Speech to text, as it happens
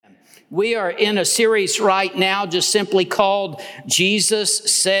We are in a series right now just simply called Jesus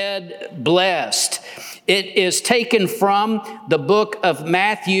Said Blessed. It is taken from the book of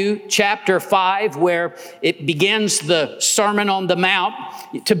Matthew chapter 5, where it begins the Sermon on the Mount.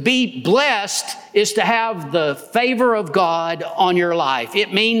 To be blessed is to have the favor of God on your life.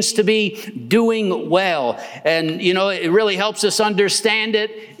 It means to be doing well. And, it really helps us understand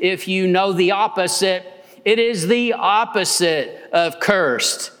it if you know the opposite. It is the opposite of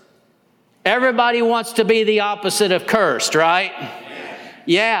cursed. Everybody wants to be the opposite of cursed, right?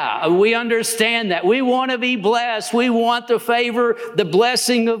 Yeah, we understand that. We want to be blessed. We want the favor, the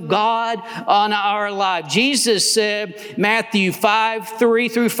blessing of God on our life. Jesus said, Matthew 5, 3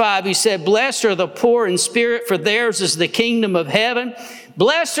 through 5, he said, "Blessed are the poor in spirit, for theirs is the kingdom of heaven.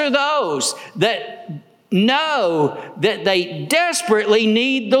 Blessed are those that know that they desperately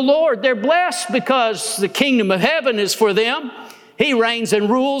need the Lord." They're blessed because the kingdom of heaven is for them. He reigns and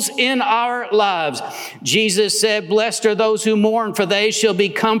rules in our lives. Jesus said, "Blessed are those who mourn, for they shall be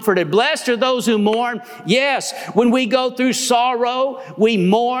comforted." Blessed are those who mourn. Yes, when we go through sorrow, we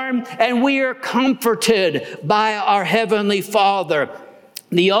mourn and we are comforted by our Heavenly Father.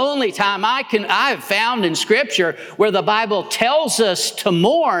 The only time I have found in Scripture where the Bible tells us to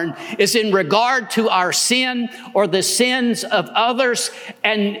mourn is in regard to our sin or the sins of others.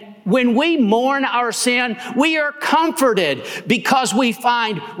 And when we mourn our sin, we are comforted because we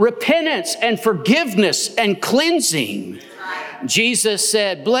find repentance and forgiveness and cleansing. Jesus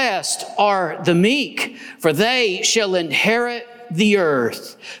said, "Blessed are the meek, for they shall inherit the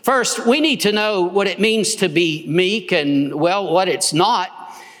earth." First, we need to know what it means to be meek and, what it's not.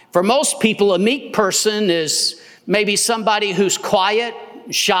 For most people, a meek person is maybe somebody who's quiet,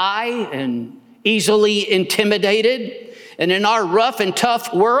 shy, and easily intimidated. And in our rough and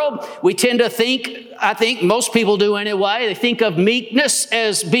tough world, we tend to I think most people do anyway, they think of meekness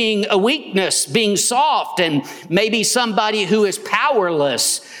as being a weakness, being soft, and maybe somebody who is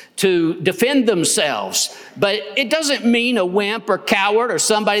powerless to defend themselves. But it doesn't mean a wimp or coward or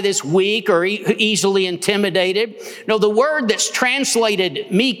somebody that's weak or easily intimidated. No, the word that's translated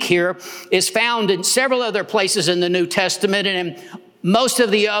meek here is found in several other places in the New Testament, and in most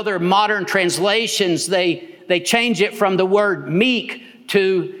of the other modern translations, they change it from the word meek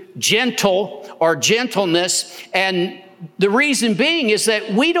to gentle or gentleness. And the reason being is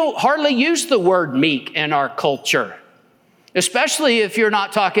that we don't hardly use the word meek in our culture, especially if you're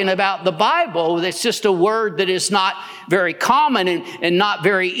not talking about the Bible. It's just a word that is not very common and not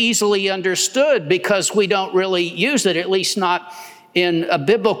very easily understood because we don't really use it, at least not in a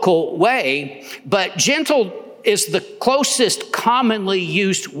biblical way. But gentle is the closest commonly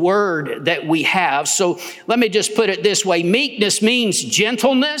used word that we have. So let me just put it this way. Meekness means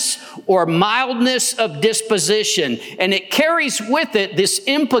gentleness or mildness of disposition. And it carries with it this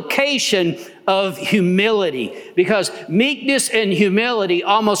implication of humility, because meekness and humility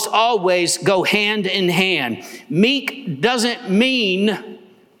almost always go hand in hand. Meek doesn't mean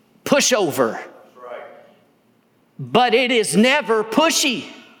pushover, but it is never pushy.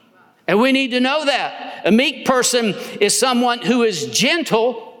 And we need to know that. A meek person is someone who is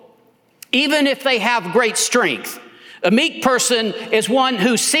gentle, even if they have great strength. A meek person is one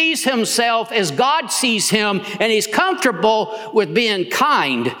who sees himself as God sees him, and he's comfortable with being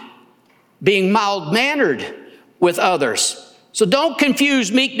kind, being mild-mannered with others. So don't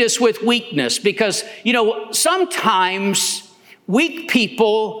confuse meekness with weakness, because, sometimes weak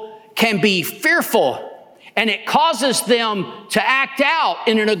people can be fearful, and it causes them to act out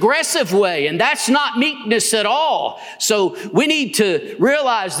in an aggressive way. And that's not meekness at all. So we need to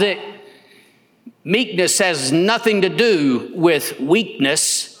realize that meekness has nothing to do with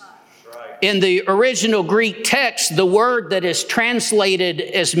weakness. In the original Greek text, the word that is translated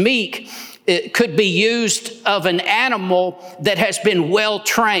as meek, it could be used of an animal that has been well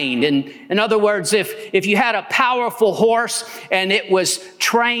trained. And in other words, if you had a powerful horse and it was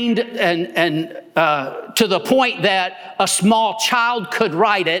trained and to the point that a small child could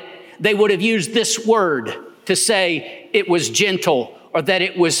ride it, they would have used this word to say it was gentle or that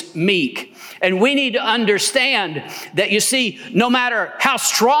it was meek. And we need to understand that, you see, no matter how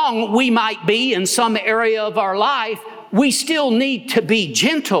strong we might be in some area of our life, we still need to be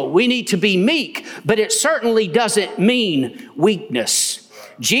gentle. We need to be meek, but it certainly doesn't mean weakness.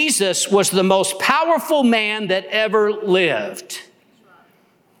 Jesus was the most powerful man that ever lived.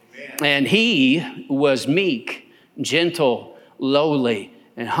 And he was meek, gentle, lowly,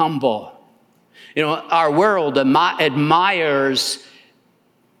 and humble. Our world admires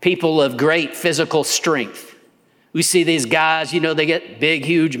people of great physical strength. We see these guys, they get big,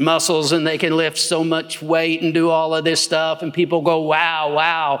 huge muscles and they can lift so much weight and do all of this stuff. And people go, wow,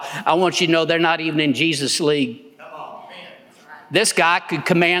 wow. I want you to know they're not even in Jesus' league. This guy could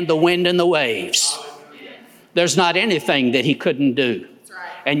command the wind and the waves. There's not anything that he couldn't do.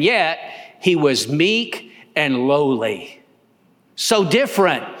 And yet, he was meek and lowly. So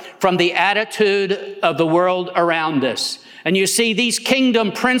different from the attitude of the world around us. And you see, these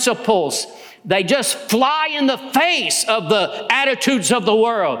kingdom principles, they just fly in the face of the attitudes of the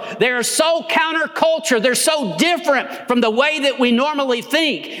world. They're so counterculture. They're so different from the way that we normally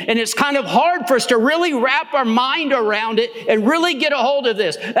think. And it's kind of hard for us to really wrap our mind around it and really get a hold of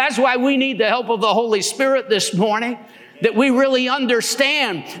this. That's why we need the help of the Holy Spirit this morning, that we really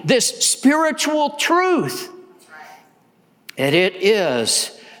understand this spiritual truth. And it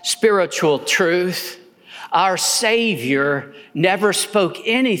is spiritual truth. Our Savior never spoke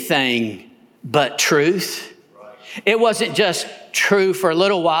anything but truth. It wasn't just true for a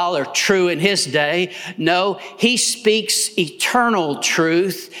little while or true in his day. No, he speaks eternal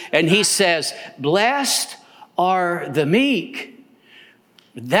truth. And he says, blessed are the meek.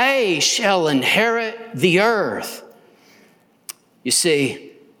 They shall inherit the earth. You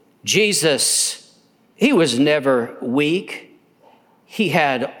see, Jesus, he was never weak. He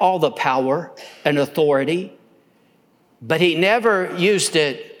had all the power and authority, but he never used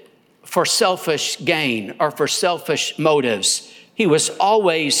it for selfish gain or for selfish motives. He was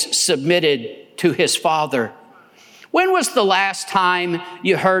always submitted to his Father. When was the last time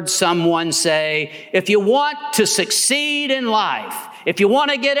you heard someone say, if you want to succeed in life, if you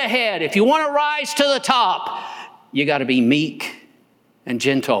want to get ahead, if you want to rise to the top, you got to be meek and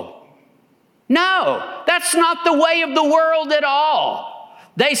gentle? No, that's not the way of the world at all.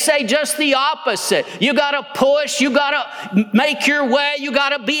 They say just the opposite. You got to push. You got to make your way. You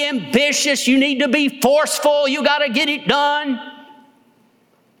got to be ambitious. You need to be forceful. You got to get it done.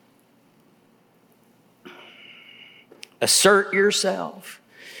 Assert yourself.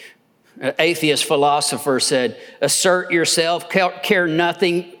 An atheist philosopher said, assert yourself, care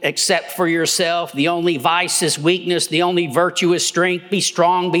nothing except for yourself. The only vice is weakness. The only virtue is strength. Be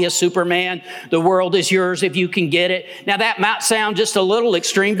strong, be a Superman. The world is yours if you can get it. Now that might sound just a little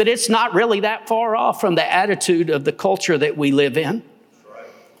extreme, but it's not really that far off from the attitude of the culture that we live in.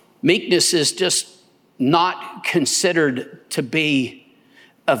 Meekness is just not considered to be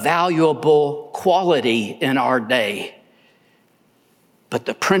a valuable quality in our day. But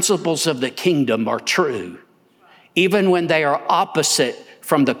the principles of the kingdom are true, even when they are opposite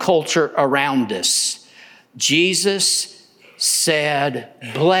from the culture around us. Jesus said,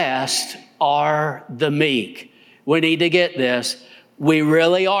 blessed are the meek. We need to get this. We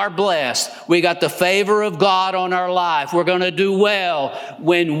really are blessed. We got the favor of God on our life. We're going to do well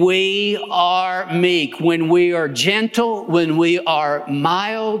when we are meek, when we are gentle, when we are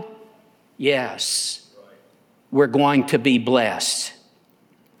mild. Yes, we're going to be blessed.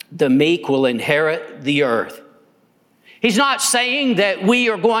 The meek will inherit the earth. He's not saying that we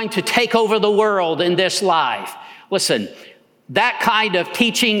are going to take over the world in this life. Listen, that kind of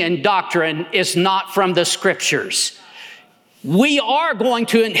teaching and doctrine is not from the scriptures. We are going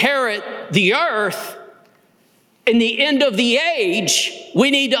to inherit the earth in the end of the age.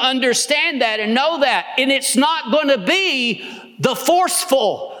 We need to understand that and know that. And it's not going to be the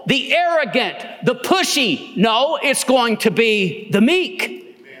forceful, the arrogant, the pushy. No, it's going to be the meek.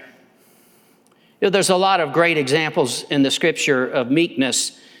 There's a lot of great examples in the scripture of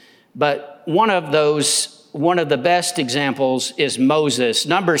meekness, but one of the best examples is Moses.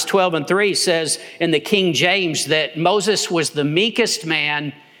 Numbers 12:3 says in the King James that Moses was the meekest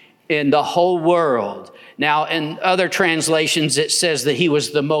man in the whole world. Now, in other translations, it says that he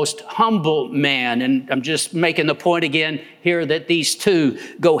was the most humble man. And I'm just making the point again here that these two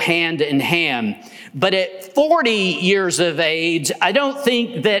go hand in hand. But at 40 years of age, I don't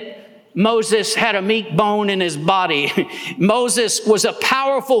think that Moses had a meek bone in his body. Moses was a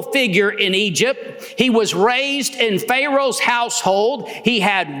powerful figure in Egypt. He was raised in Pharaoh's household. He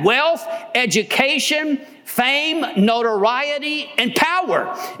had wealth, education, fame, notoriety, and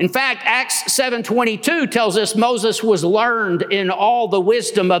power. In fact, Acts 7:22 tells us Moses was learned in all the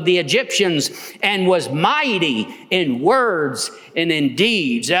wisdom of the Egyptians and was mighty in words and in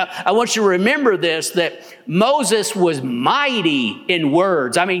deeds. Now, I want you to remember this, that Moses was mighty in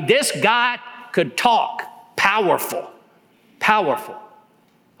words. I mean, this guy could talk. Powerful.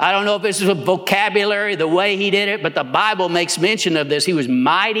 I don't know if this is a vocabulary, the way he did it, but the Bible makes mention of this. He was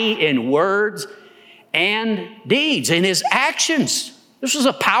mighty in words and deeds, in his actions. This was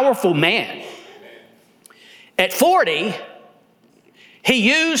a powerful man. At 40, he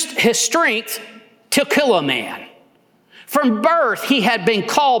used his strength to kill a man. From birth, he had been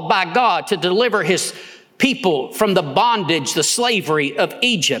called by God to deliver his people from the bondage, the slavery of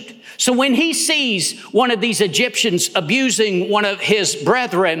Egypt. So when he sees one of these Egyptians abusing one of his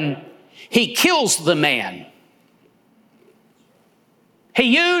brethren, he kills the man.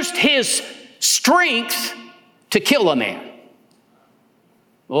 He used his strength to kill a man.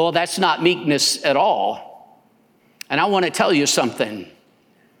 Well, that's not meekness at all. And I want to tell you something.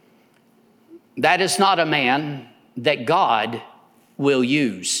 That is not a man that God will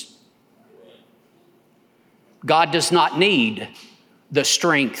use. God does not need the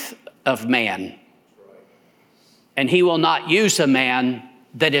strength of man. And he will not use a man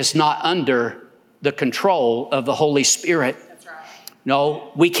that is not under the control of the Holy Spirit. That's right.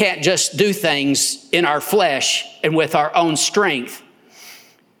 No, we can't just do things in our flesh and with our own strength.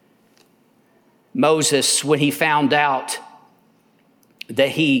 Moses, when he found out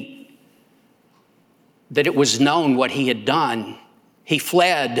that it was known what he had done, he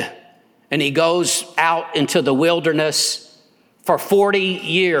fled and he goes out into the wilderness. For 40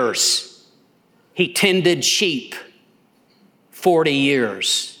 years, he tended sheep. 40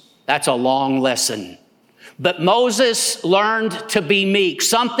 years. That's a long lesson. But Moses learned to be meek.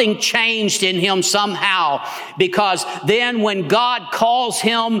 Something changed in him somehow, because then when God calls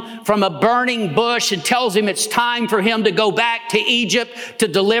him from a burning bush and tells him it's time for him to go back to Egypt to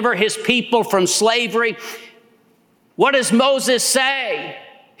deliver his people from slavery, what does Moses say?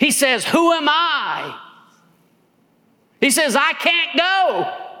 He says, "Who am I?" He says, "I can't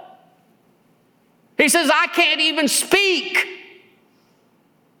go." He says, "I can't even speak."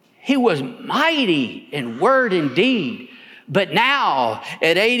 He was mighty in word and deed. But now,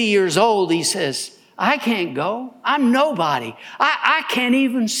 at 80 years old, he says, "I can't go. I'm nobody. I can't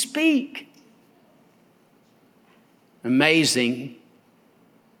even speak." Amazing.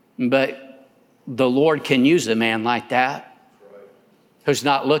 But the Lord can use a man like that, who's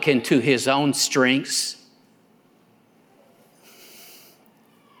not looking to his own strengths.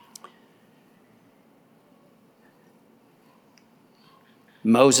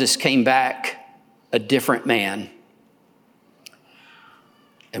 Moses came back a different man.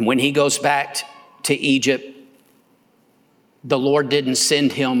 And when he goes back to Egypt, the Lord didn't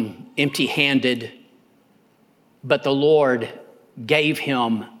send him empty-handed, but the Lord gave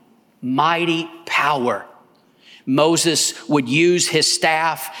him mighty power. Moses would use his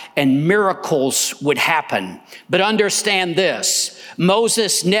staff and miracles would happen. But understand this,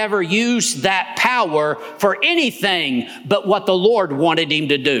 Moses never used that power for anything but what the Lord wanted him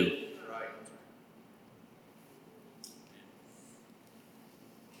to do.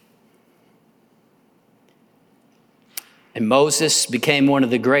 And Moses became one of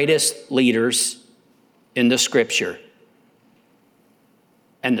the greatest leaders in the Scripture.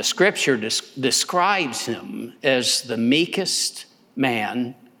 And the Scripture describes him as the meekest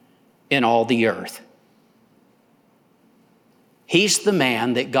man in all the earth. He's the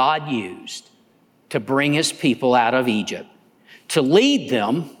man that God used to bring his people out of Egypt, to lead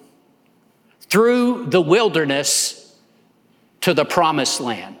them through the wilderness to the promised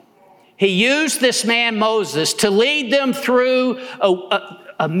land. He used this man Moses to lead them through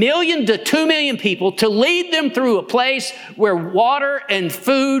a million to 2 million people, to lead them through a place where water and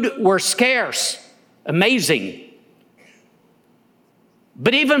food were scarce. Amazing.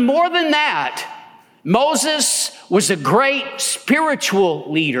 But even more than that, Moses was a great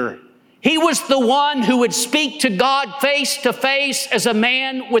spiritual leader. He was the one who would speak to God face to face as a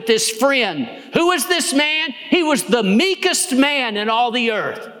man with his friend. Who was this man? He was the meekest man in all the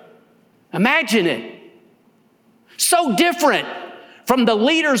earth. Imagine it. So different from the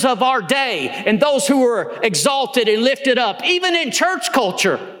leaders of our day and those who were exalted and lifted up, even in church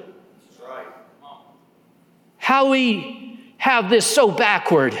culture. How we have this so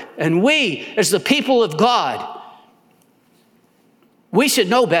backward, and we, as the people of God, we should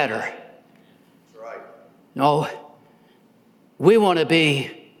know better. No, we want to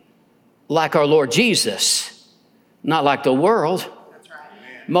be like our Lord Jesus, not like the world.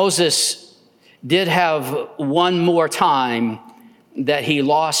 Moses did have one more time that he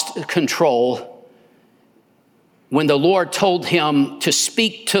lost control when the Lord told him to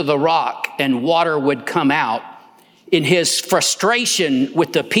speak to the rock and water would come out. In his frustration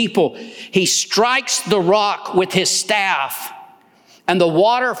with the people, he strikes the rock with his staff and the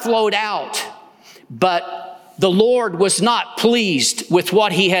water flowed out. But the Lord was not pleased with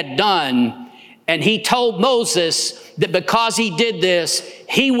what he had done. And he told Moses that because he did this,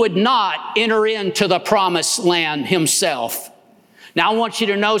 he would not enter into the promised land himself. Now, I want you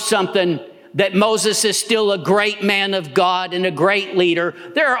to know something. that Moses is still a great man of God and a great leader.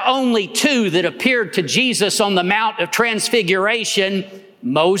 There are only two that appeared to Jesus on the Mount of Transfiguration,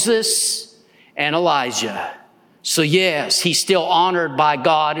 Moses and Elijah. So yes, he's still honored by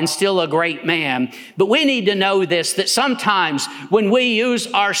God and still a great man. But we need to know this, that sometimes when we use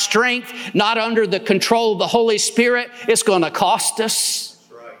our strength not under the control of the Holy Spirit, it's going to cost us.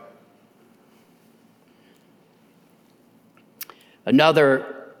 That's right.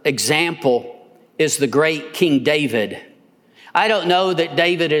 Another example is the great King David. I don't know that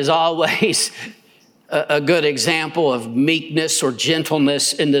David is always a good example of meekness or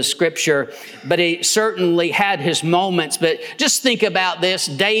gentleness in the scripture, but he certainly had his moments. But just think about this.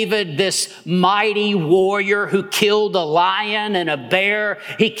 David, this mighty warrior who killed a lion and a bear.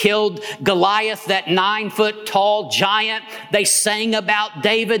 He killed Goliath, that 9-foot tall giant. They sang about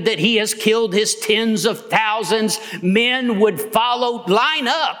David that he has killed his tens of thousands. Men would line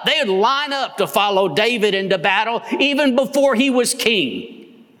up. They would line up to follow David into battle even before he was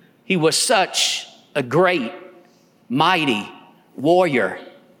king. He was such a great, mighty warrior.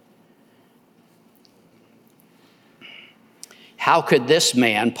 How could this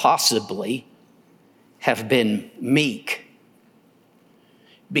man possibly have been meek?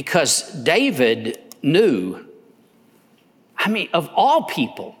 Because David knew, of all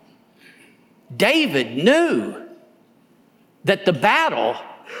people, David knew that the battle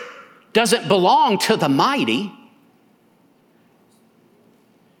doesn't belong to the mighty.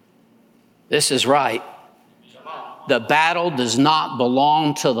 This is right. The battle does not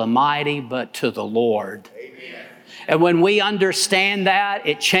belong to the mighty, but to the Lord. Amen. And when we understand that,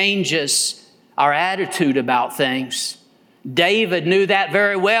 it changes our attitude about things. David knew that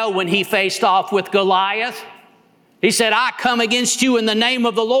very well when he faced off with Goliath. He said, I come against you in the name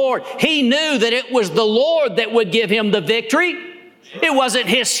of the Lord. He knew that it was the Lord that would give him the victory. It wasn't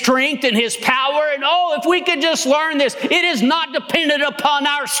his strength and his power. And if we could just learn this, it is not dependent upon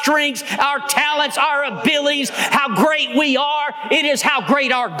our strengths, our talents, our abilities, how great we are. It is how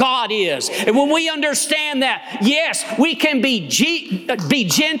great our God is. And when we understand that, yes, we can be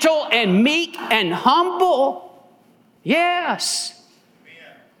gentle and meek and humble. Yes.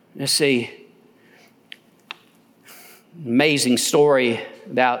 Let's see. Amazing story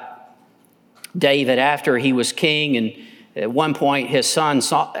about David after he was king, and at one point, his son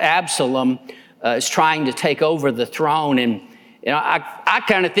Absalom is trying to take over the throne. And I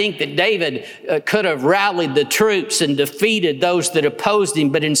kind of think that David could have rallied the troops and defeated those that opposed him,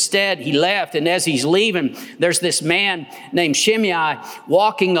 but instead he left. And as he's leaving, there's this man named Shimei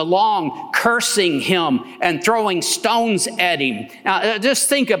walking along, cursing him and throwing stones at him. Now, just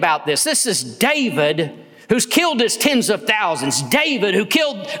think about this. This is David, who's killed his tens of thousands. David, who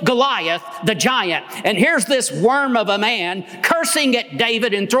killed Goliath, the giant. And here's this worm of a man cursing at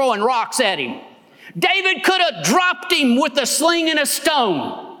David and throwing rocks at him. David could have dropped him with a sling and a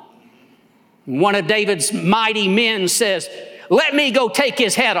stone. One of David's mighty men says, let me go take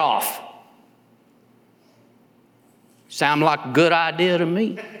his head off. Sound like a good idea to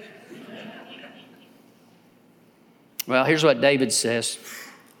me. Well, here's what David says.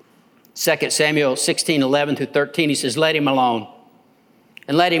 2 Samuel 16:11-13, he says, let him alone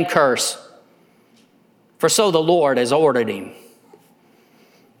and let him curse, for so the Lord has ordered him.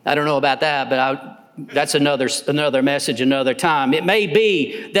 I don't know about that, but that's another message another time. It may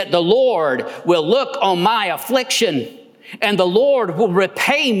be that the Lord will look on my affliction and the Lord will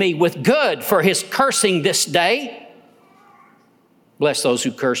repay me with good for his cursing this day. Bless those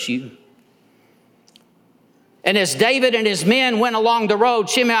who curse you. And as David and his men went along the road,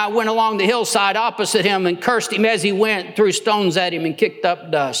 Shimei went along the hillside opposite him and cursed him as he went, threw stones at him and kicked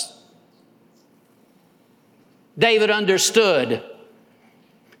up dust. David understood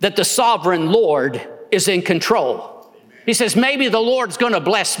that the sovereign Lord is in control. He says, maybe the Lord's going to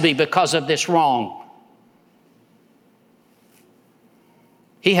bless me because of this wrong.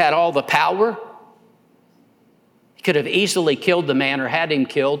 He had all the power. He could have easily killed the man or had him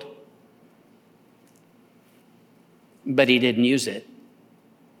killed. But he didn't use it.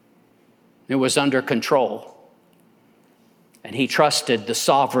 It was under control. And he trusted the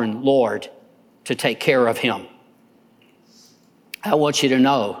sovereign Lord to take care of him. I want you to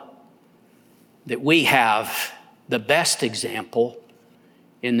know that we have the best example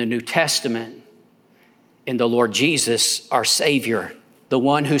in the New Testament in the Lord Jesus, our Savior, the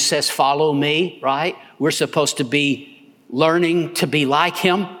one who says, follow me, right? We're supposed to be learning to be like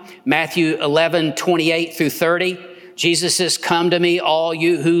him. Matthew 11:28-30. Jesus says, come to me, all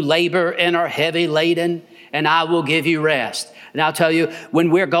you who labor and are heavy laden, and I will give you rest. And I'll tell you, when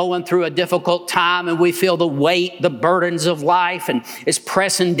we're going through a difficult time and we feel the weight, the burdens of life, and it's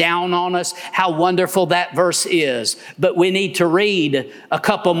pressing down on us, how wonderful that verse is. But we need to read a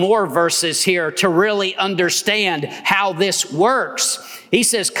couple more verses here to really understand how this works. He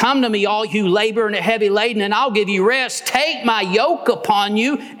says, come to me, all you labor and are heavy laden, and I'll give you rest. Take my yoke upon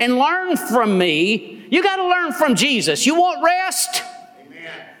you and learn from me. You got to learn from Jesus. You want rest?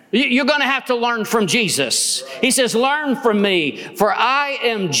 You're going to have to learn from Jesus. He says, learn from me, for I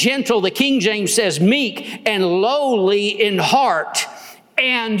am gentle. The King James says meek and lowly in heart,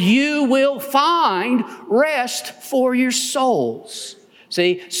 and you will find rest for your souls.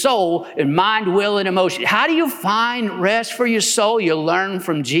 See, soul and mind, will, and emotion. How do you find rest for your soul? You learn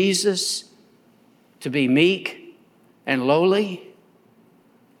from Jesus to be meek and lowly.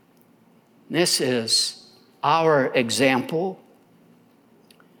 This is our example.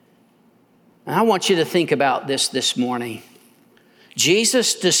 And I want you to think about this morning.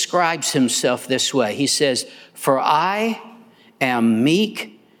 Jesus describes himself this way. He says, for I am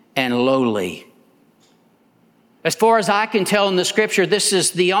meek and lowly. As far as I can tell in the scripture, this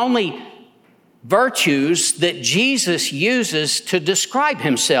is the only virtues that Jesus uses to describe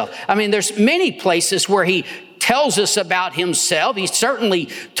himself. I mean, there's many places where he tells us about himself. He certainly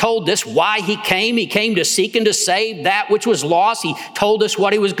told us why he came. He came to seek and to save that which was lost. He told us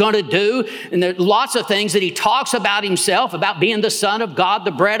what he was going to do. And there are lots of things that he talks about himself, about being the Son of God,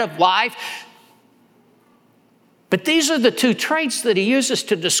 the bread of life. But these are the two traits that he uses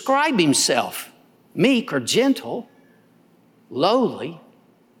to describe himself: meek or gentle, lowly,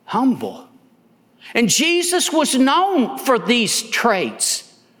 humble. And Jesus was known for these traits.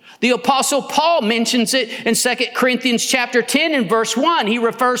 The Apostle Paul mentions it in 2 Corinthians chapter 10 and verse 1. He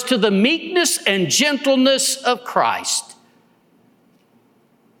refers to the meekness and gentleness of Christ.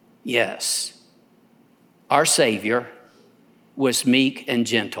 Yes, our Savior was meek and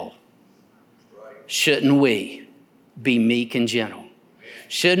gentle. Shouldn't we be meek and gentle?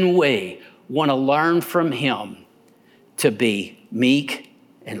 Shouldn't we want to learn from him to be meek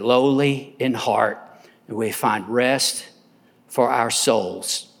and lowly in heart, and we find rest for our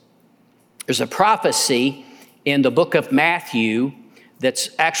souls? There's a prophecy in the book of Matthew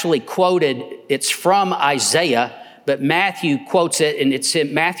that's actually quoted. It's from Isaiah, but Matthew quotes it, and it's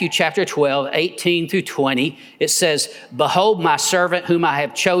in Matthew chapter 12, 18 through 20. It says, behold my servant whom I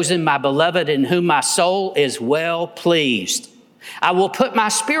have chosen, my beloved, in whom my soul is well pleased. I will put my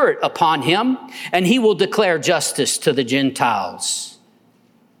spirit upon him, and he will declare justice to the Gentiles.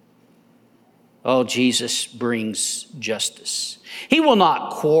 Oh, Jesus brings justice. He will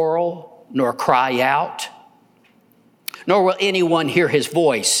not quarrel nor cry out, nor will anyone hear his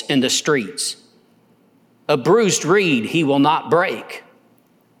voice in the streets. A bruised reed he will not break.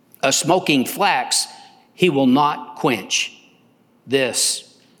 A smoking flax he will not quench.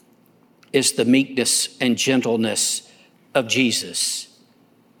 This is the meekness and gentleness of Jesus.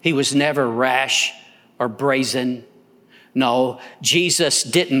 He was never rash or brazen. No, Jesus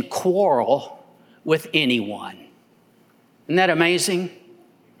didn't quarrel with anyone. Isn't that amazing?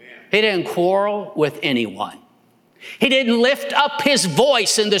 He didn't quarrel with anyone. He didn't lift up his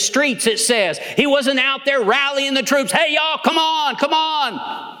voice in the streets, it says. He wasn't out there rallying the troops. Hey, y'all, come on, come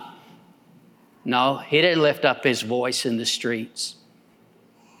on. No, he didn't lift up his voice in the streets.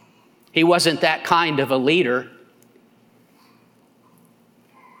 He wasn't that kind of a leader.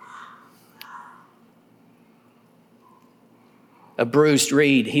 A bruised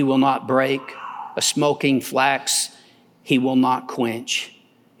reed he will not break. A smoking flax he will not quench.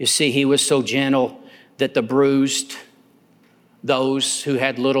 You see, he was so gentle that the bruised, those who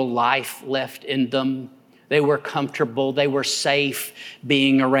had little life left in them, they were comfortable, they were safe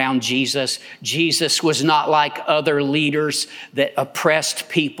being around Jesus. Jesus was not like other leaders that oppressed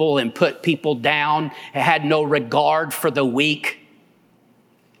people and put people down, had no regard for the weak.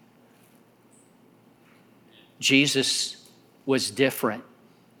 Jesus was different.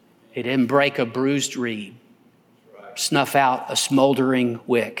 He didn't break a bruised reed, snuff out a smoldering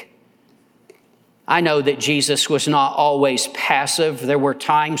wick. I know that Jesus was not always passive. There were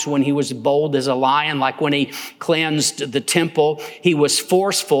times when he was bold as a lion, like when he cleansed the temple. He was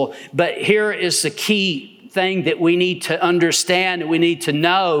forceful. But here is the key thing that we need to understand, we need to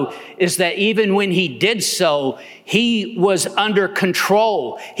know, is that even when he did so, he was under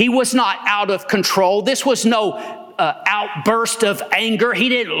control. He was not out of control. This was no outburst of anger. He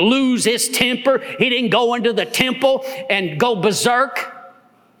didn't lose his temper. He didn't go into the temple and go berserk.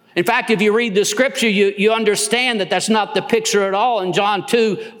 In fact, if you read the scripture, you understand that that's not the picture at all. In John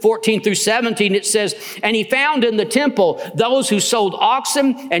 2, 14 through 17, it says, and he found in the temple those who sold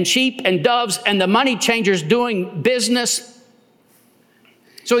oxen and sheep and doves and the money changers doing business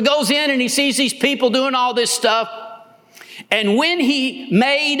So he goes in and he sees these people doing all this stuff. And when he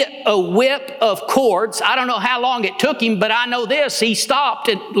made a whip of cords, I don't know how long it took him, but I know this, he stopped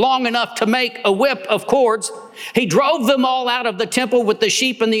it long enough to make a whip of cords. He drove them all out of the temple with the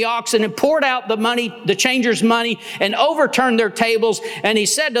sheep and the oxen and poured out the money, the changers' money, and overturned their tables. And he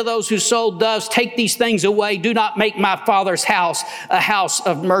said to those who sold doves, take these things away. Do not make my Father's house a house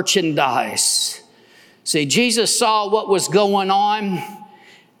of merchandise. See, Jesus saw what was going on.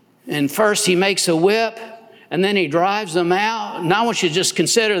 And first he makes a whip. And then he drives them out. And I want you to just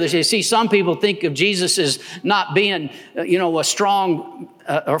consider this. You see, some people think of Jesus as not being, a strong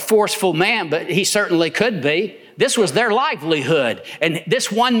or forceful man, but he certainly could be. This was their livelihood. And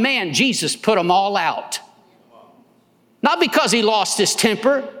this one man, Jesus, put them all out. Not because he lost his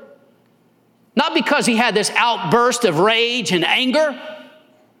temper. Not because he had this outburst of rage and anger.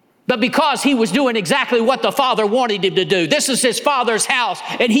 But because he was doing exactly what the Father wanted him to do. This is his Father's house.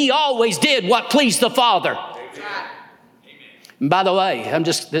 And he always did what pleased the Father. And by the way,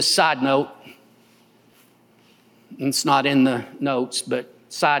 this side note, it's not in the notes, but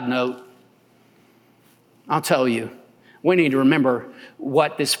side note, I'll tell you, we need to remember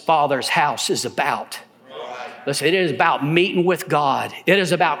what this Father's house is about. Listen, it is about meeting with God. It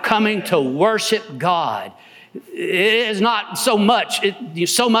is about coming to worship God. It is not so much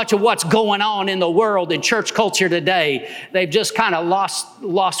of what's going on in the world in church culture today. They've just kind of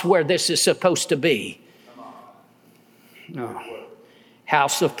lost where this is supposed to be. Oh,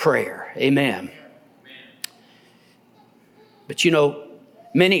 house of prayer. Amen. But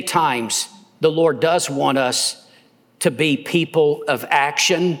many times the Lord does want us to be people of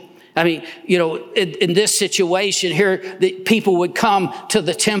action. I mean, in this situation here, the people would come to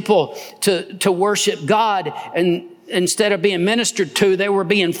the temple to worship God, and instead of being ministered to, they were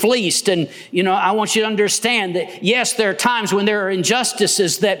being fleeced. And, I want you to understand that, yes, there are times when there are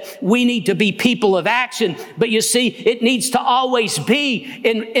injustices that we need to be people of action. But you see, it needs to always be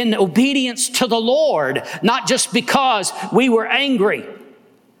in obedience to the Lord, not just because we were angry.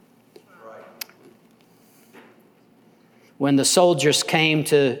 When the soldiers came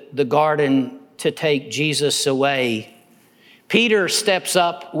to the garden to take Jesus away, Peter steps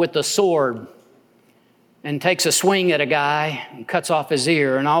up with a sword and takes a swing at a guy and cuts off his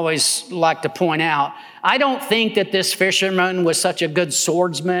ear. And I always like to point out, I don't think that this fisherman was such a good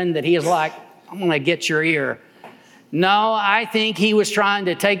swordsman that he is like, I'm going to get your ear. No, I think he was trying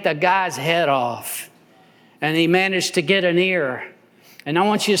to take the guy's head off. And he managed to get an ear. And I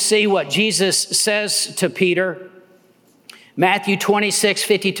want you to see what Jesus says to Peter. Matthew 26,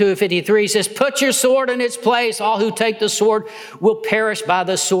 52 and 53 says, put your sword in its place. All who take the sword will perish by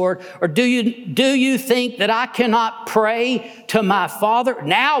the sword. Or do you think that I cannot pray to my Father?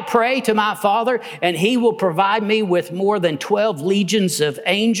 Now pray to my Father, and he will provide me with more than 12 legions of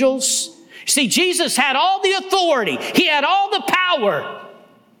angels. See, Jesus had all the authority. He had all the power.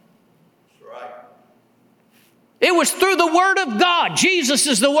 It was through the Word of God. Jesus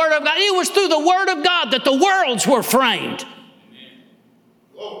is the Word of God. It was through the Word of God that the worlds were framed.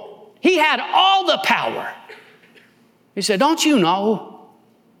 He had all the power. He said, don't you know,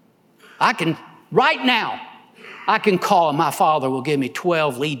 right now, I can call and my Father will give me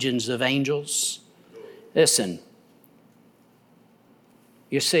 12 legions of angels. Listen,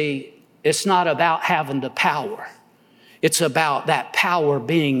 you see, it's not about having the power. It's about that power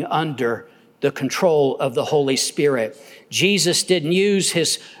being under the control of the Holy Spirit. Jesus didn't use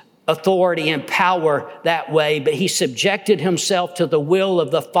his authority and power that way, but he subjected himself to the will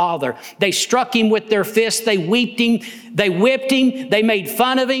of the Father. They struck him with their fists. They whipped him. They made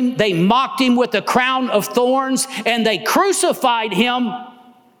fun of him. They mocked him with a crown of thorns, and they crucified him.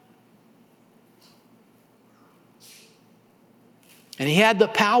 And he had the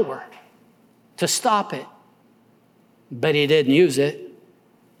power to stop it, but he didn't use it.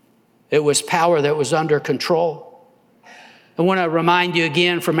 It was power that was under control. I want to remind you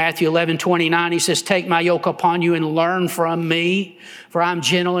again from Matthew 11:29. He says, take my yoke upon you and learn from me, for I'm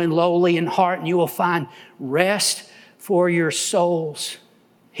gentle and lowly in heart, and you will find rest for your souls.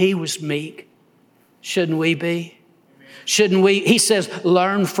 He was meek. Shouldn't we be? Shouldn't we? He says,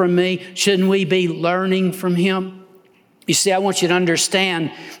 learn from me. Shouldn't we be learning from him? You see, I want you to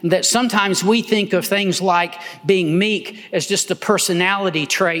understand that sometimes we think of things like being meek as just a personality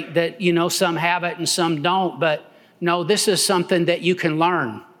trait that, some have it and some don't. But no, this is something that you can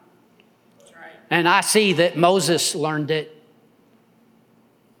learn. That's right. And I see that Moses learned it.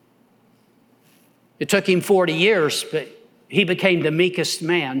 It took him 40 years, but he became the meekest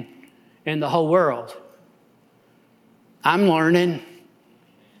man in the whole world. I'm learning.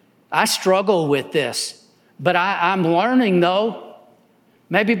 I struggle with this, but I'm learning though.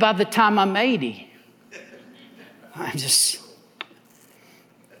 Maybe by the time I'm 80.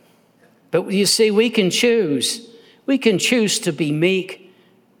 But you see, we can choose. We can choose to be meek.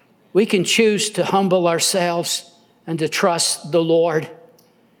 We can choose to humble ourselves and to trust the Lord.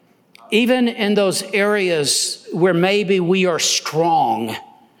 Even in those areas where maybe we are strong,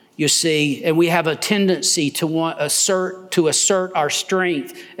 you see, and we have a tendency to assert our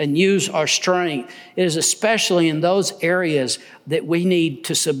strength and use our strength. It is especially in those areas that we need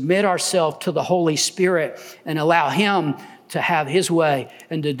to submit ourselves to the Holy Spirit and allow Him to have His way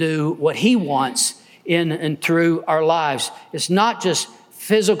and to do what He wants in and through our lives. It's not just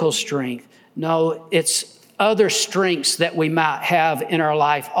physical strength. No, it's other strengths that we might have in our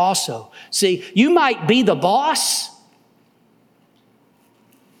life also. See, you might be the boss,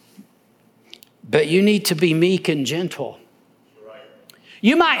 but you need to be meek and gentle.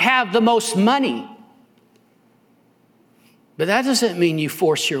 You might have the most money, but that doesn't mean you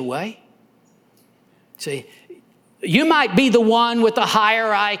force your way. See, you might be the one with the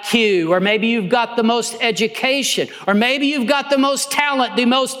higher IQ, or maybe you've got the most education, or maybe you've got the most talent, the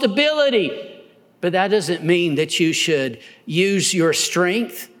most ability. But that doesn't mean that you should use your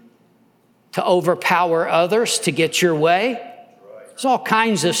strength to overpower others to get your way. There's all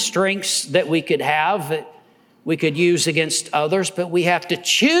kinds of strengths that we could have that we could use against others, but we have to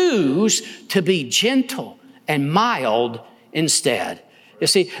choose to be gentle and mild instead. You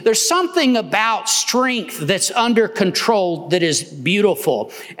see, there's something about strength that's under control that is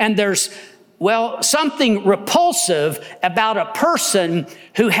beautiful. And there's, something repulsive about a person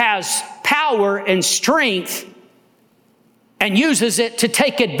who has power and strength and uses it to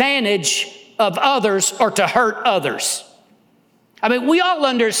take advantage of others or to hurt others. I mean, we all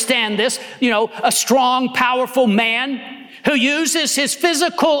understand this. A strong, powerful man who uses his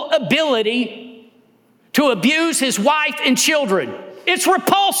physical ability to abuse his wife and children. It's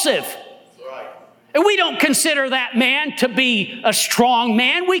repulsive. And we don't consider that man to be a strong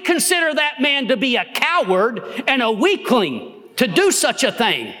man. We consider that man to be a coward and a weakling to do such a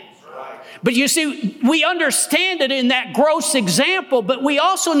thing. But you see, we understand it in that gross example, but we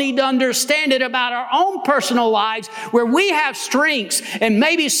also need to understand it about our own personal lives where we have strengths and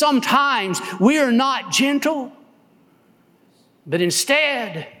maybe sometimes we are not gentle, but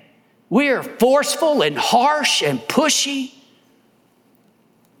instead we are forceful and harsh and pushy.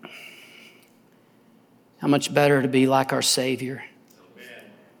 How much better to be like our Savior.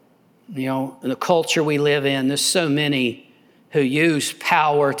 In the culture we live in, there's so many who use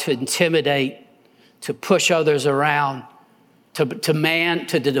power to intimidate, to push others around, to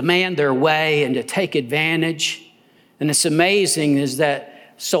demand their way and to take advantage. And it's amazing is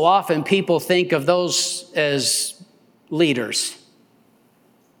that so often people think of those as leaders.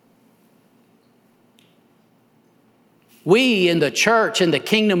 We in the church, in the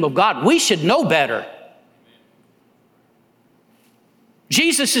kingdom of God, we should know better.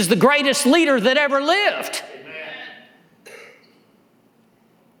 Jesus is the greatest leader that ever lived.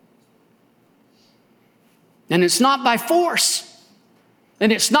 And it's not by force.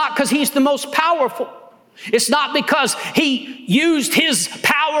 And it's not because he's the most powerful. It's not because he used his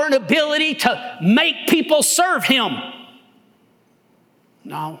power and ability to make people serve him.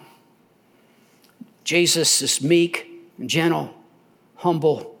 No. Jesus is meek and gentle,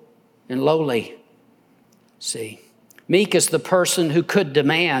 humble and lowly. See. Meek is the person who could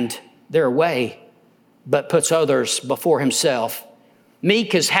demand their way, but puts others before himself.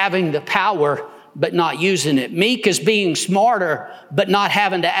 Meek is having the power, but not using it. Meek is being smarter, but not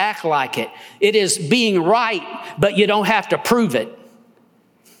having to act like it. It is being right, but you don't have to prove it.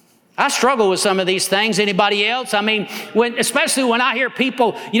 I struggle with some of these things. Anybody else? I mean, especially when I hear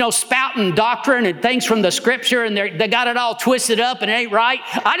people, spouting doctrine and things from the scripture and they got it all twisted up and it ain't right.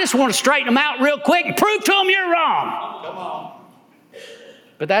 I just want to straighten them out real quick and prove to them you're wrong. Come on.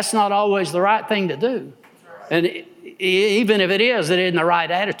 But that's not always the right thing to do. And even if it isn't the right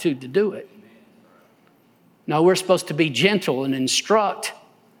attitude to do it. No, we're supposed to be gentle and instruct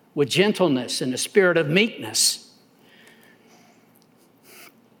with gentleness and a spirit of meekness.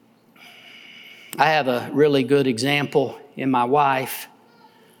 I have a really good example in my wife.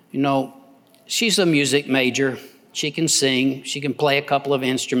 She's a music major. She can sing. She can play a couple of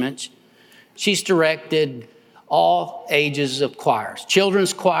instruments. She's directed all ages of choirs,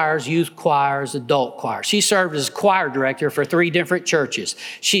 children's choirs, youth choirs, adult choirs. She served as choir director for 3 different churches.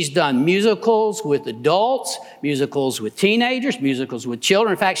 She's done musicals with adults, musicals with teenagers, musicals with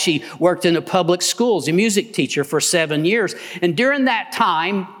children. In fact, she worked in the public schools, a music teacher for 7 years. And during that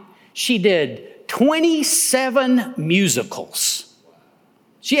time, she did 27 musicals.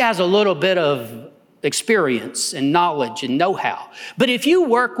 She has a little bit of experience and knowledge and know-how. But if you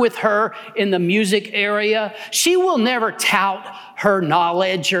work with her in the music area, she will never tout her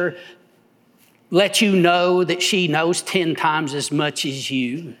knowledge or let you know that she knows 10 times as much as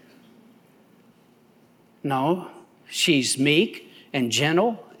you. No, she's meek and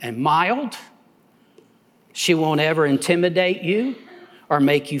gentle and mild. She won't ever intimidate you or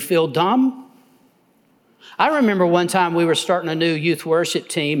make you feel dumb. I remember one time we were starting a new youth worship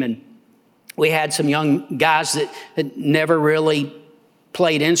team, and we had some young guys that had never really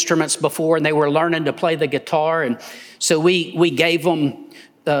played instruments before, and they were learning to play the guitar. And so we gave them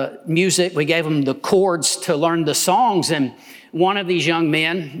music. We gave them the chords to learn the songs. And one of these young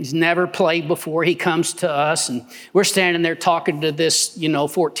men, he's never played before, he comes to us, and we're standing there talking to this,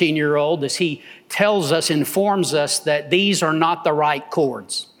 14-year-old as he tells us, informs us that these are not the right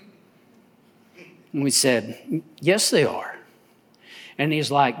chords. And we said, yes, they are. And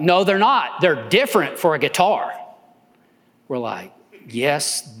he's like, no, they're not. They're different for a guitar. We're like,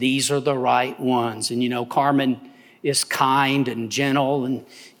 yes, these are the right ones. And, Carmen is kind and gentle, and,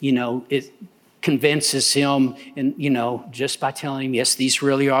 it convinces him, and, just by telling him, yes, these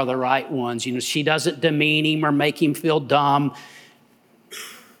really are the right ones. She doesn't demean him or make him feel dumb.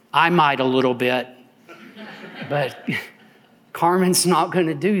 I might a little bit, but Carmen's not going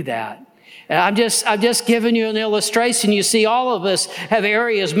to do that. And I'm just giving you an illustration. You see, all of us have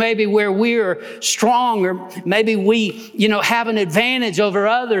areas maybe where we're strong, or maybe we, have an advantage over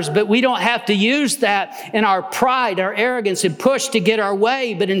others, but we don't have to use that in our pride, our arrogance, and push to get our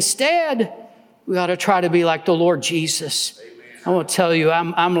way. But instead, we ought to try to be like the Lord Jesus. I want to tell you,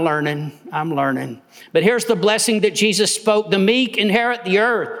 I'm learning. But here's the blessing that Jesus spoke: the meek inherit the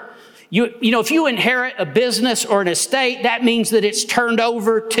earth. If you inherit a business or an estate, that means that it's turned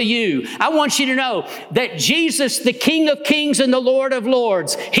over to you. I want you to know that Jesus, the King of Kings and the Lord of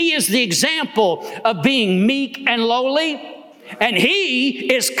Lords, He is the example of being meek and lowly, and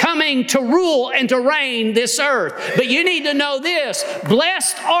He is coming to rule and to reign this earth. But you need to know this: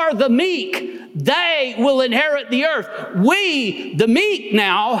 blessed are the meek, they will inherit the earth. We, the meek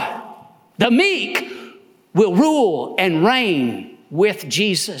will rule and reign with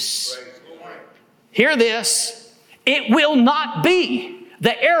Jesus. Hear this: it will not be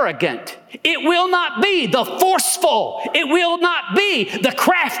the arrogant. It will not be the forceful. It will not be the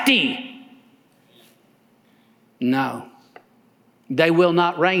crafty. No, they will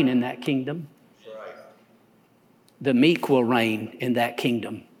not reign in that kingdom. The meek will reign in that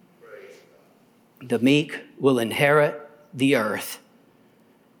kingdom. The meek will inherit the earth.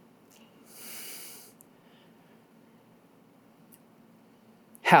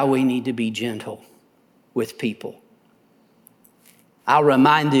 How we need to be gentle with people. I'll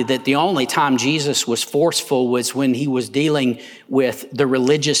remind you that the only time Jesus was forceful was when He was dealing with the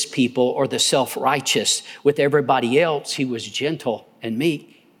religious people or the self-righteous. With everybody else, He was gentle and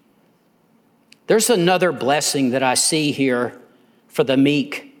meek. There's another blessing that I see here for the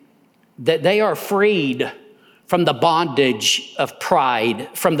meek, that they are freed from the bondage of pride,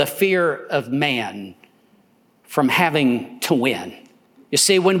 from the fear of man, from having to win. You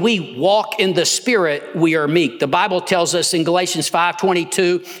see, when we walk in the Spirit, we are meek. The Bible tells us in Galatians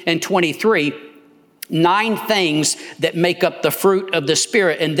 5:22 and 23, 9 things that make up the fruit of the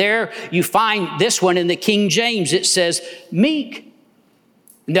Spirit. And there you find this one in the King James. It says meek.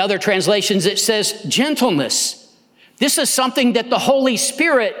 In the other translations, it says gentleness. This is something that the Holy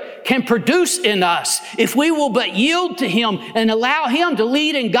Spirit can produce in us if we will but yield to Him and allow Him to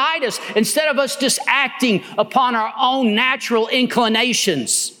lead and guide us instead of us just acting upon our own natural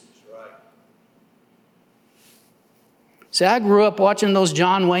inclinations. Right. See, I grew up watching those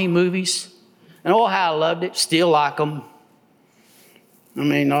John Wayne movies, and how I loved it. Still like them. I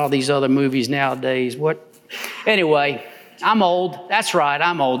mean, all these other movies nowadays. Anyway, I'm old. That's right,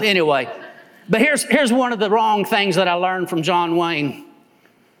 I'm old. Anyway, but here's one of the wrong things that I learned from John Wayne.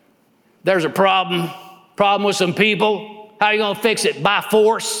 There's a problem with some people. How are you going to fix it? By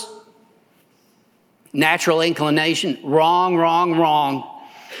force? Natural inclination? Wrong.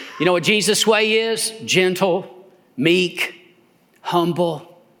 You know what Jesus' way is? Gentle, meek,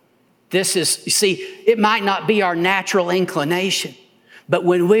 humble. It might not be our natural inclination, but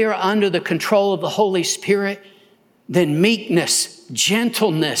when we are under the control of the Holy Spirit, then meekness,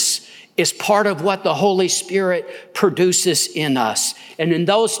 gentleness is part of what the Holy Spirit produces in us. And in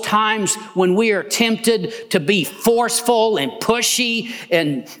those times when we are tempted to be forceful and pushy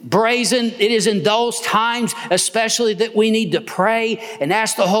and brazen, it is in those times especially that we need to pray and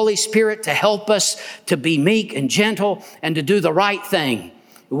ask the Holy Spirit to help us to be meek and gentle and to do the right thing,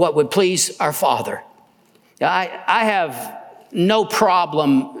 what would please our Father. I have no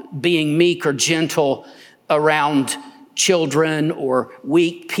problem being meek or gentle around children or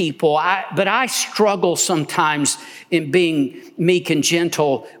weak people. But I struggle sometimes in being meek and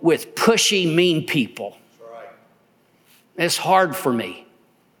gentle with pushy, mean people. It's hard for me.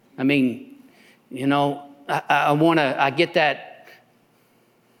 I mean, you know, I get that,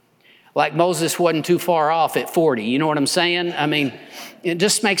 like Moses wasn't too far off at 40. You know what I'm saying? I mean, it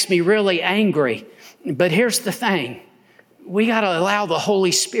just makes me really angry. But here's the thing. We got to allow the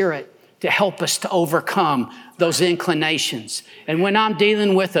Holy Spirit to help us to overcome those inclinations. And when I'm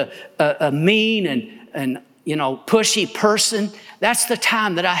dealing with a mean and you know, pushy person, that's the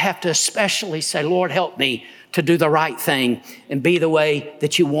time that I have to especially say, Lord, help me to do the right thing and be the way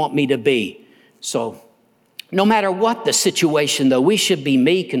that you want me to be. So no matter what the situation, though, we should be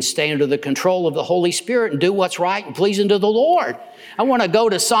meek and stay under the control of the Holy Spirit and do what's right and pleasing to the Lord. I want to go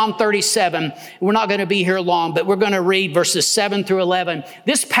to Psalm 37. We're not going to be here long, but we're going to read verses 7 through 11.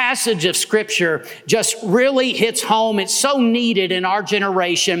 This passage of Scripture just really hits home. It's so needed in our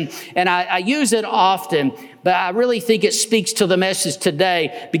generation, and I use it often, but I really think it speaks to the message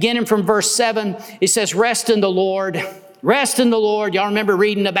today. Beginning from verse 7, it says, rest in the Lord. Rest in the Lord. Y'all remember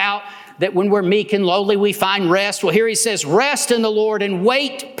reading about that when we're meek and lowly, we find rest. Well, here he says, rest in the Lord and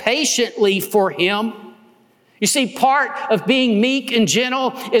wait patiently for him. You see, part of being meek and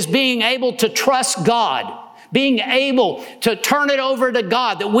gentle is being able to trust God, being able to turn it over to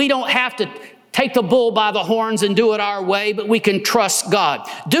God, that we don't have to take the bull by the horns and do it our way, but we can trust God.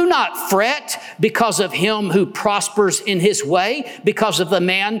 Do not fret because of him who prospers in his way, because of the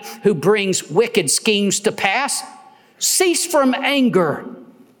man who brings wicked schemes to pass. Cease from anger.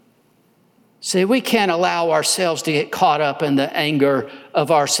 See, we can't allow ourselves to get caught up in the anger of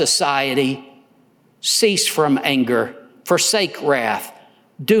our society. Cease from anger. Forsake wrath.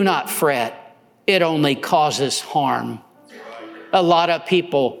 Do not fret. It only causes harm. A lot of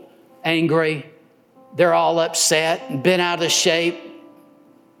people angry. They're all upset, bent out of shape.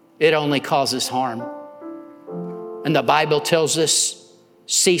 It only causes harm. And the Bible tells us,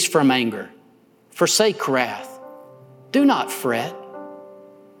 cease from anger. Forsake wrath. Do not fret.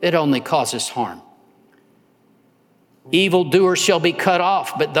 It only causes harm. Evildoers shall be cut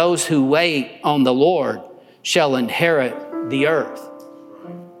off, but those who wait on the Lord shall inherit the earth.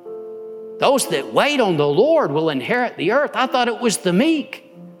 Those that wait on the Lord will inherit the earth. I thought it was the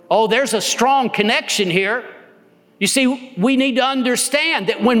meek. Oh, there's a strong connection here. You see, we need to understand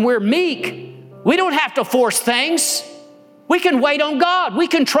that when we're meek, we don't have to force things. We can wait on God. We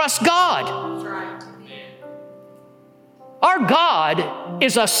can trust God. That's right. Our God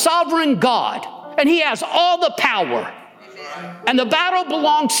is a sovereign God, and he has all the power. And the battle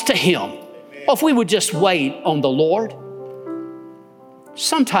belongs to him. Oh, if we would just wait on the Lord.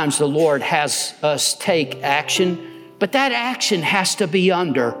 Sometimes the Lord has us take action, but that action has to be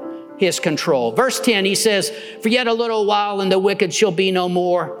under his control. Verse 10, he says, for yet a little while and the wicked shall be no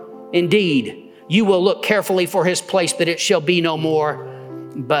more. Indeed, you will look carefully for his place, but it shall be no more.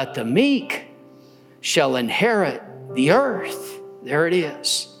 But the meek shall inherit the earth. There it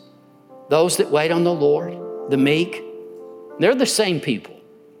is. Those that wait on the Lord, the meek, they're the same people.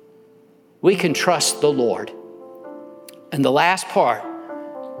 We can trust the Lord. And the last part,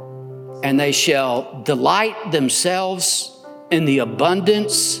 and they shall delight themselves in the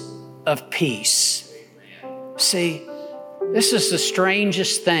abundance of peace. See, this is the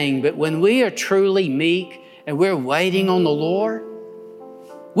strangest thing, but when we are truly meek and we're waiting on the Lord,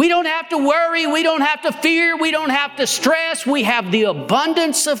 we don't have to worry, we don't have to fear, we don't have to stress. We have the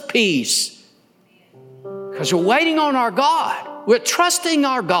abundance of peace because we're waiting on our God. We're trusting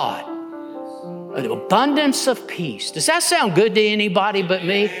our God. An abundance of peace. Does that sound good to anybody but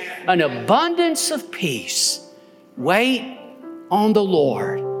me? An abundance of peace. Wait on the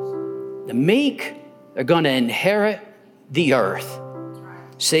Lord. The meek are going to inherit the earth.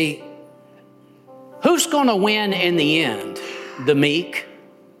 See, who's going to win in the end? The meek.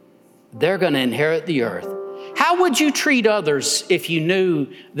 They're going to inherit the earth. How would you treat others if you knew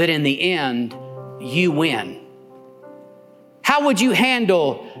that in the end you win? How would you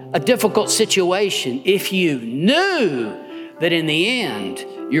handle a difficult situation if you knew that in the end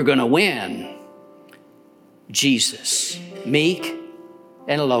you're going to win? Jesus, meek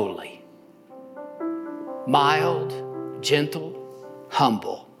and lowly, mild, gentle,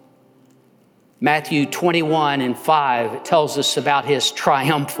 humble. Matthew 21:5, it tells us about his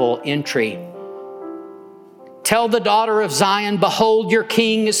triumphal entry. Tell the daughter of Zion, behold, your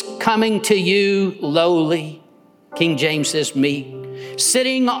king is coming to you lowly. King James says meek.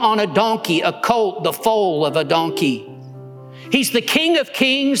 Sitting on a donkey, a colt, the foal of a donkey. He's the King of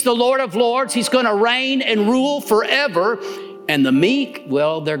kings, the Lord of lords. He's going to reign and rule forever. And the meek,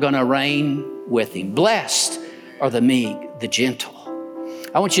 well, they're going to reign with him. Blessed are the meek, the gentle.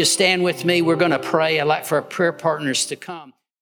 I want you to stand with me. We're going to pray. I'd like for our prayer partners to come.